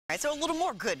All right, so a little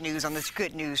more good news on this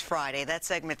Good News Friday. That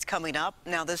segment's coming up.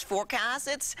 Now, this forecast,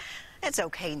 it's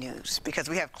okay news because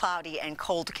we have cloudy and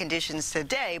cold conditions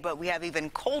today, but we have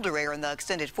even colder air in the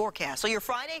extended forecast. So your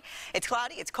Friday, it's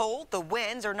cloudy, it's cold. The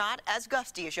winds are not as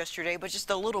gusty as yesterday, but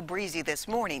just a little breezy this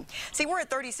morning. See, we're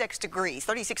at 36 degrees.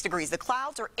 The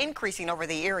clouds are increasing over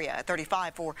the area at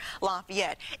 35 for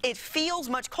Lafayette. It feels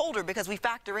much colder because we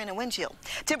factor in a wind chill.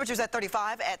 Temperatures at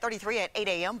 35, at 33 at 8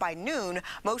 a.m. By noon,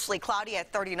 mostly cloudy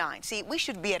at 39. See, we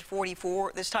should be at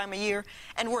 44 this time of year,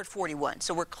 and we're at 41,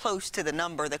 so we're close to the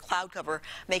number. The cloud cover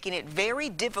making it very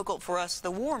difficult for us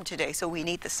to warm today, so we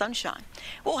need the sunshine.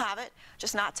 We'll have it,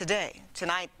 just not today.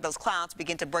 Tonight, those clouds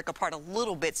begin to break apart a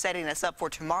little bit, setting us up for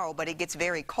tomorrow, but it gets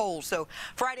very cold. So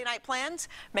Friday night plans,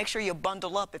 make sure you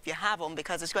bundle up if you have them,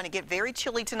 because it's going to get very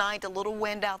chilly tonight. A little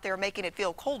wind out there making it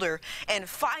feel colder. And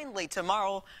finally,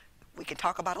 tomorrow, we can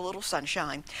talk about a little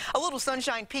sunshine. A little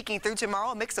sunshine peeking through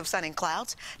tomorrow, a mix of sun and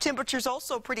clouds. Temperatures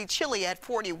also pretty chilly at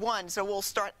 41, so we'll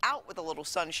start out with a little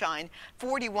sunshine,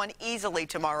 41 easily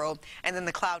tomorrow, and then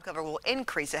the cloud cover will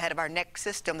increase ahead of our next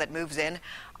system that moves in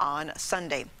on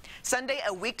Sunday. Sunday,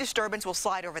 a weak disturbance will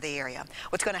slide over the area.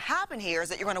 What's going to happen here is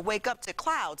that you're going to wake up to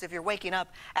clouds if you're waking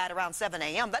up at around 7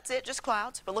 a.m. That's it, just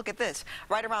clouds. But look at this.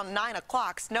 Right around 9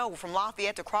 o'clock, snow from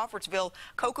Lafayette to Crawfordsville,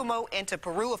 Kokomo into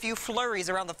Peru. A few flurries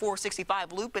around the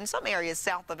 465 loop in some areas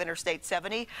south of Interstate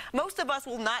 70. Most of us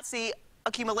will not see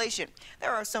accumulation.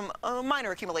 There are some minor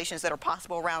accumulations that are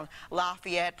possible around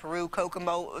Lafayette, Peru,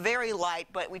 Kokomo, very light,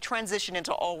 but we transition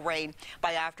into all rain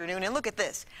by afternoon. And look at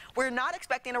this. We're not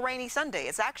expecting a rainy Sunday.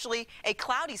 It's actually a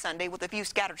cloudy Sunday with a few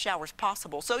scattered showers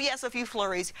possible. So yes, a few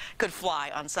flurries could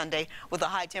fly on Sunday with a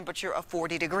high temperature of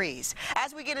 40 degrees.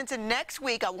 As we get into next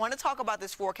week, I want to talk about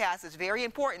this forecast. It's very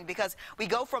important because we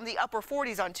go from the upper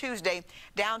 40s on Tuesday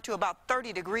down to about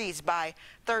 30 degrees by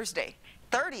Thursday.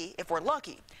 30 if we're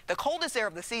lucky. The coldest air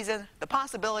of the season, the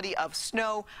possibility of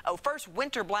snow. A first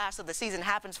winter blast of the season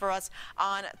happens for us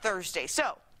on Thursday.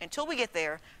 So until we get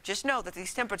there, just know that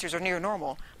these temperatures are near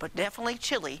normal, but definitely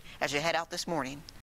chilly as you head out this morning.